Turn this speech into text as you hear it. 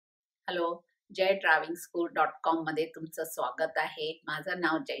Hello, jaydravingschool.com मध्ये तुमचं स्वागत आहे. माझं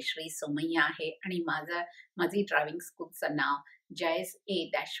नाव जयश्री सोमय्या आहे आणि माझी ड्रायव्हिंग स्कूलचं नाव जयस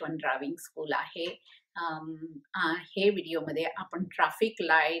A-1 ड्रायव्हिंग स्कूल आहे. हे व्हिडिओमध्ये आपण ट्रॅफिक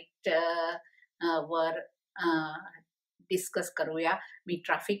लाईट वर डिस्कस करूया. मी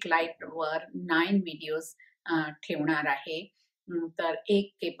ट्रॅफिक लाईटवर 9 व्हिडिओज ठेवणार आहे. तर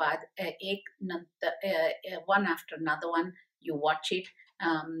एक के बाद एक नंतर one after another one you watch it.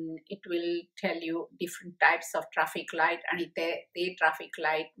 It will tell you different types of traffic light आणि ते ट्रॅफिक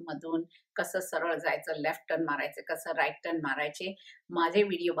लाईट मधून कसं सरळ जायचं, लेफ्ट टर्न मारायचं, कसं राईट टर्न मारायचे. माझे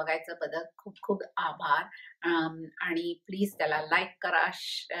व्हिडिओ बघायचं बद्दल खूप खूप आभार. आणि प्लीज त्याला लाईक करा,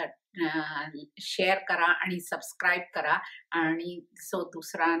 शेअर करा आणि सबस्क्राईब करा आणि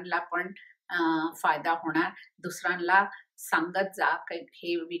दुसऱ्यांना पण फायदा होणार. दुसऱ्यांना सांगत जा की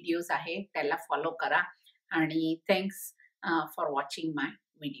हे व्हिडिओज आहे त्याला फॉलो करा आणि thanks for watching my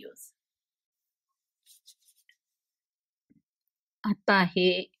videos. आता हे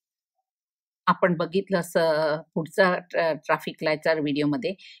आपण बघितलं पुढचा ट्रॅफिक लाईटच्या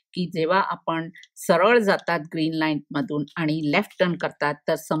व्हिडिओमध्ये की जेव्हा आपण सरळ जातात ग्रीन लाईन मधून आणि लेफ्ट टर्न करतात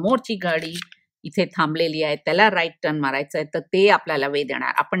तर समोरची गाडी इथे थांबलेली आहे, त्याला राईट टर्न मारायचं आहे, तर ते आपल्याला वे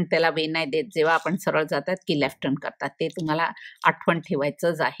देणार. आपण त्याला वे नाही देत जेव्हा आपण सरळ जातात की लेफ्ट टर्न करतात. ते तुम्हाला आठवण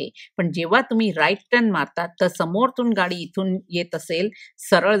ठेवायचंच आहे. पण जेव्हा तुम्ही राईट टर्न मारतात तर समोरतून गाडी इथून येत असेल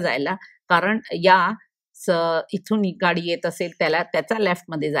सरळ जायला, कारण इथून गाडी येत असेल त्याचा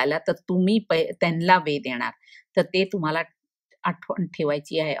लेफ्टमध्ये जायला, तर तुम्ही त्यांना वे देणार. तर ते तुम्हाला आठवण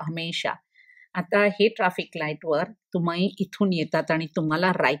ठेवायची आहे हमेशा. आता हे ट्रॅफिक लाईटवर तुम्ही इथून येतात आणि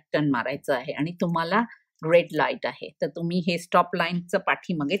तुम्हाला राईट टर्न मारायचं आहे आणि तुम्हाला रेड लाईट आहे, तर तुम्ही हे स्टॉप लाईनचं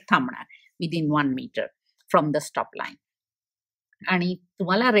पाठीमागे थांबणार within 1 metre from the stop line. आणि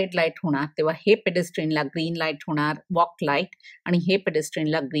तुम्हाला रेड लाईट होणार तेव्हा हे पेडेस्ट्रियनला ग्रीन लाईट होणार, वॉक लाईट, आणि हे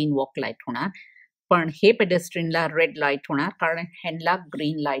पेडेस्ट्रियनला ग्रीन वॉक लाईट होणार. पण हे पेडेस्ट्रियनला रेड लाईट होणार कारण ह्यांना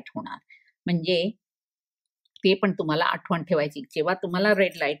ग्रीन लाईट होणार. म्हणजे ते पण तुम्हाला आठवण ठेवायची. जेव्हा तुम्हाला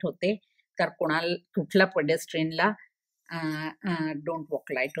रेड लाईट होते तर कुठल्या पेडेस्ट्रियनला डोंट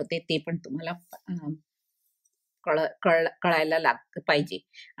वॉक लाईट होते ते पण तुम्हाला कळायला पाहिजे.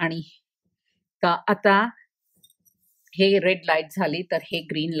 आणि आता हे रेड लाईट झाली तर हे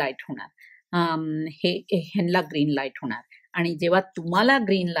ग्रीन लाईट होणार, ह्यांना ग्रीन लाईट होणार. आणि जेव्हा तुम्हाला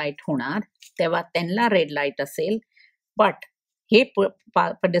ग्रीन लाईट होणार तेव्हा त्यांना रेड लाईट असेल, बट हे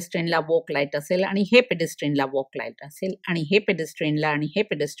पेडेस्ट्रियनला वॉक लाईट असेल आणि हे पेडेस्ट्रियनला वॉक लाईट असेल आणि हे पेडेस्ट्रियनला आणि हे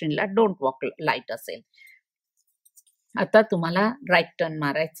पेडेस्ट्रियनला डोंट वॉक लाईट असेल. आता तुम्हाला राईट टर्न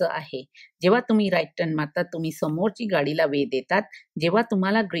मारायचं आहे. जेव्हा तुम्ही राईट टर्न मारतात तुम्ही समोरची गाडीला वे देतात. जेव्हा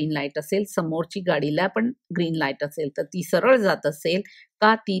तुम्हाला ग्रीन लाईट असेल, समोरची गाडीला पण ग्रीन लाईट असेल, तर ती सरळ जात असेल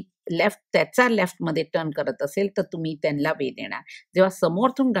का ती त्याचा लेफ्टमध्ये टर्न करत असेल तर तुम्ही त्यांना वे देणार. जेव्हा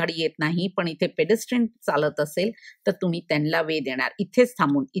समोरतून गाडी येत नाही पण इथे पेडेस्ट्रियन चालत असेल तर तुम्ही त्यांना वे देणार. इथेच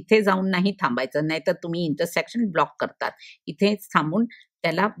थांबून, इथे जाऊन नाही थांबायचं, नाही तर तुम्ही इंटरसेक्शन ब्लॉक करतात. इथेच थांबून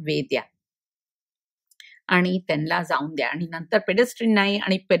त्याला वे द्या आणि त्यांना जाऊन द्या. आणि नंतर पेडेस्ट्रियन नाही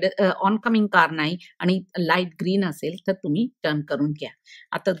आणि ऑनकमिंग कार नाही आणि लाईट ग्रीन असेल तर तुम्ही टर्न करून घ्या.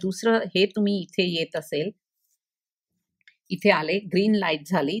 आता दुसरं, हे तुम्ही इथे येत असेल, इथे आले, ग्रीन लाईट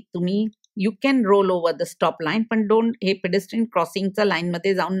झाली, तुम्ही you can role over the stop line, पण हे पेडेस्ट्रियन क्रॉसिंगच्या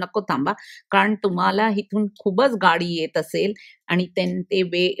लाईनमध्ये जाऊन नको थांबा, कारण तुम्हाला इथून खूपच गाडी येत असेल आणि ते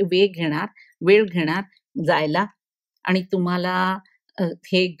वेळ घेणार जायला. आणि तुम्हाला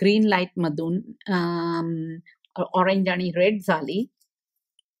हे ग्रीन लाईट मधून ऑरेंज आणि रेड झाली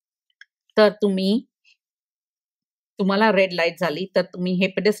तर तुम्हाला रेड लाईट झाली तर तुम्ही हे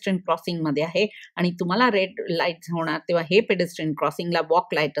पेडेस्ट्रियन क्रॉसिंग मध्ये आहे आणि तुम्हाला रेड लाईट होणार तेव्हा हे पेडेस्ट्रियन क्रॉसिंगला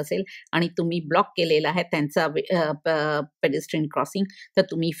वॉक लाईट असेल आणि तुम्ही ब्लॉक केलेला आहे त्यांचा पेडेस्ट्रियन क्रॉसिंग, तर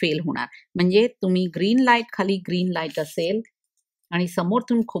तुम्ही फेल होणार. म्हणजे तुम्ही ग्रीन लाईट खाली ग्रीन लाईट असेल आणि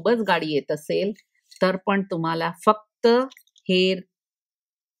समोरतून खूपच गाडी येत असेल तर पण तुम्हाला फक्त हे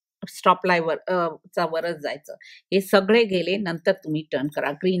स्टॉप लाईन चा वरच जायचं. हे सगळे गेले नंतर तुम्ही टर्न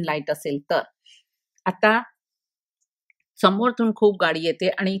करा ग्रीन लाईट असेल तर. आता समोरतून खूप गाडी येते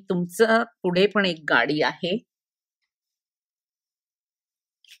आणि तुमचं पुढे पण एक गाडी आहे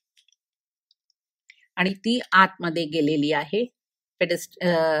आणि ती आतमध्ये गेलेली आहे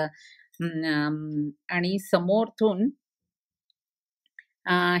आणि समोरतून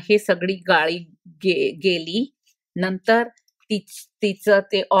हे सगळी गाडी गेली. नंतर तिचं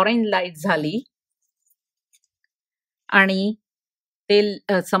ते ऑरेंज लाईट झाली आणि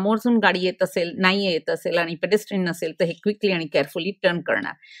ते समोरसून गाडी नाही येत असेल आणि पेडेस्ट्रियन नसेल तर हे क्विकली आणि केअरफुली टर्न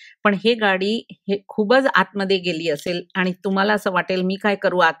करणार. पण हे गाडी खूपच आतमध्ये गेली असेल आणि तुम्हाला असं वाटेल मी काय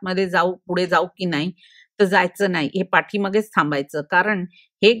करू, आतमध्ये पुढे जाऊ की नाही, तर जायचं नाही, हे पाठीमागेच थांबायचं. कारण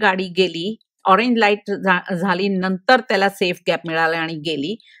हे गाडी गेली, ऑरेंज लाईट झाली, नंतर त्याला सेफ गॅप मिळाला आणि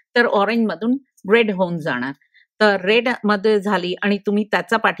गेली, तर ऑरेंजमधून रेड होऊन जाणार. तर रेडमध्ये झाली आणि तुम्ही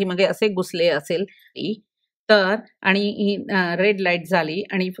त्याच्या पाठीमागे असे घुसले असेल तर आणि ही रेड लाईट झाली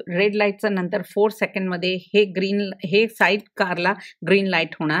आणि रेड लाईटच्या नंतर 4 सेकंडमध्ये हे साईड कारला ग्रीन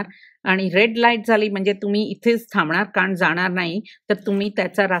लाईट होणार आणि रेड लाईट झाली म्हणजे तुम्ही इथेच थांबणार, कारण जाणार नाही, तर तुम्ही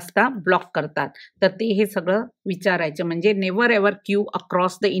त्याचा रस्ता ब्लॉक करतात. तर ते हे सगळं विचारायचं. म्हणजे never ever Q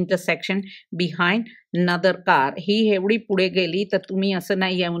across the intersection behind नदर कार. ही एवढी पुढे गेली तर तुम्ही असं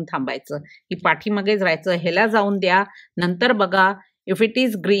नाही येऊन थांबायचं, ही पाठीमागेच राहायचं. ह्याला जाऊन द्या, नंतर बघा. If it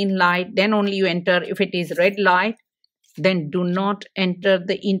is green light, then only you enter. If it is red light, then do not enter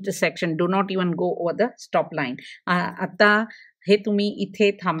the intersection. Do not even go over the stop line. आता हे तुम्ही इथे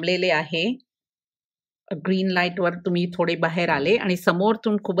थांबलेले आहे. ग्रीन लाईटवर तुम्ही थोडे बाहेर आले आणि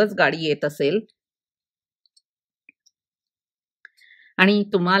समोरतून खूपच गाडी येत असेल आणि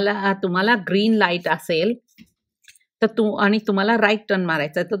तुम्हाला ग्रीन लाईट असेल तर तुम्हाला राईट टर्न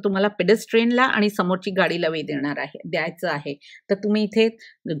मारायचा, तर तुम्हाला पेडेस्ट्रियनला आणि समोरची गाडीला द्यायचं आहे. तर तुम्ही इथे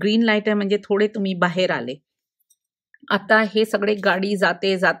ग्रीन लाईट आहे म्हणजे थोडे तुम्ही बाहेर आले. आता हे सगळे गाडी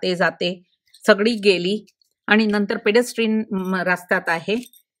जाते जाते जाते सगळी गेली आणि नंतर पेडेस्ट्रियन रस्त्यात आहे,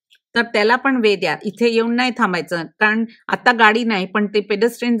 तर त्याला पण वे द्या. इथे येऊन नाही थांबायचं, कारण आता गाडी नाही, पण ते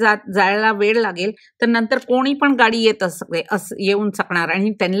पेडेस्ट्रियन जायला वेळ लागेल, तर नंतर कोणी पण गाडी येऊन शकणार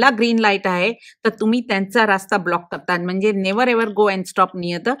आणि त्यांना ग्रीन लाईट आहे तर तुम्ही त्यांचा रस्ता ब्लॉक करता. म्हणजे never ever go and stop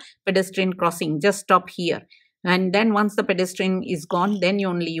near the pedestrian crossing. Just stop here and then once the pedestrian is gone then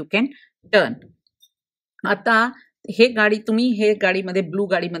only you can turn. आता तुम्ही हे गाडीमध्ये ब्लू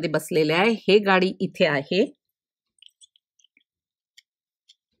गाडीमध्ये बसलेले आहे. हे गाडी इथे आहे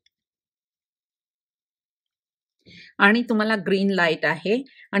आणि तुम्हाला ग्रीन लाईट आहे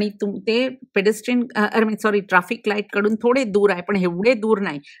आणि ते पेडेस्ट्रियन ट्रॅफिक लाईट कडून थोडे दूर आहे, पण एवढे दूर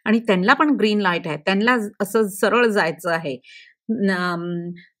नाही आणि त्यांना पण ग्रीन लाईट आहे. त्यांना असं सरळ जायचं आहे.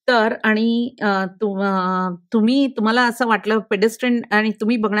 तर आणि तुम्हाला असं वाटलं पेडेस्ट्रियन आणि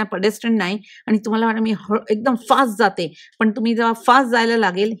तुम्ही बघणार पेडेस्ट्रियन नाही आणि तुम्हाला वाटलं मी एकदम फास्ट जाते, पण तुम्ही जेव्हा फास्ट जायला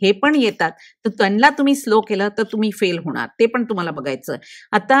लागेल हे पण येतात, तर त्यांना तुम्ही स्लो केलं तर तुम्ही फेल होणार. ते पण तुम्हाला बघायचं.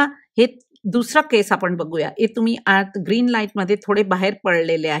 आता हे दुसरा केस आपण बघूया. हे तुम्ही ग्रीन लाईटमध्ये थोडे बाहेर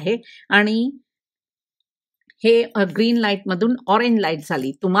पडलेले आहे आणि हे ग्रीन लाईट मधून ऑरेंज लाईट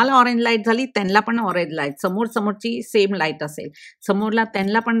झाली. तुम्हाला ऑरेंज लाईट झाली, त्यांना पण ऑरेंज लाईट. समोरची सेम लाईट असेल, समोरला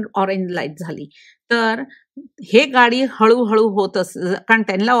त्यांना पण ऑरेंज लाईट झाली. तर हे गाडी हळूहळू होत कारण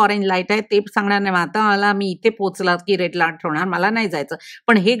त्यांना ऑरेंज लाईट आहे, ते सांगणार नाही आता मी इथे पोहोचला की रेड लाईट होणार, मला नाही जायचं.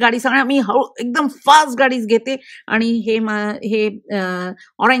 पण हे गाडी सांगणार मी एकदम फास्ट गाडीच घेते आणि हे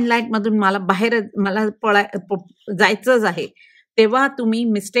ऑरेंज लाईट मधून मला जायचंच आहे. तेव्हा तुम्ही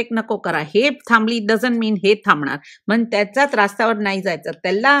मिस्टेक नको करा. हे थांबली डझंट मीन हे थांबणार, मग त्याच्याच रस्त्यावर नाही जायचं.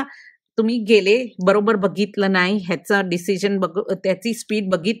 त्याला तुम्ही गेले, बरोबर बघितलं नाही, ह्याचा डिसिजन त्याची स्पीड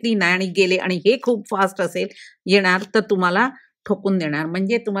बघितली नाही आणि गेले आणि हे खूप फास्ट येणार तर तुम्हाला ठोकून देणार.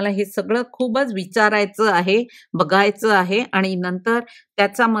 म्हणजे तुम्हाला हे सगळं खूपच विचारायचं आहे, बघायचं आहे आणि नंतर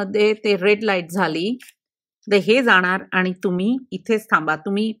त्याच्यामध्ये ते रेड लाईट झाली तर हे जाणार आणि तुम्ही इथेच थांबा.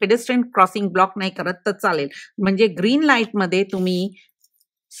 तुम्ही पेडेस्ट्रियन क्रॉसिंग ब्लॉक नाही करत तर चालेल. म्हणजे ग्रीन लाईटमध्ये तुम्ही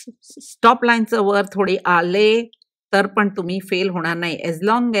स्टॉप लाईनचं वर थोडे आले तर पण तुम्ही फेल होणार नाही, age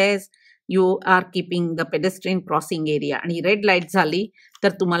long age you R keeping the pedestrian crossing area. आणि रेड लाईट झाली तर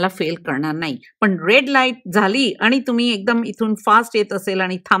तुम्हाला फेल करणार नाही. पण रेड लाईट झाली आणि तुम्ही एकदम इथून फास्ट येत असेल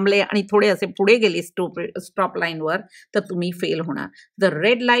आणि थांबले आणि थोडे असे पुढे गेले स्टॉप लाईनवर तर तुम्ही फेल होणार. जर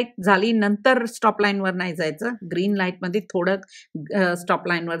रेड लाईट झाली नंतर स्टॉप लाईनवर नाही जायचं, ग्रीन लाईटमध्ये थोडं स्टॉप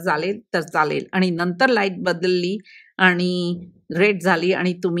लाईनवर झाले तर चालेल आणि नंतर लाईट बदलली आणि रेड झाली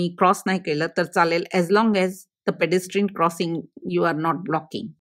आणि तुम्ही क्रॉस नाही केलं तर चालेल, age long age the pedestrian crossing you R not blocking.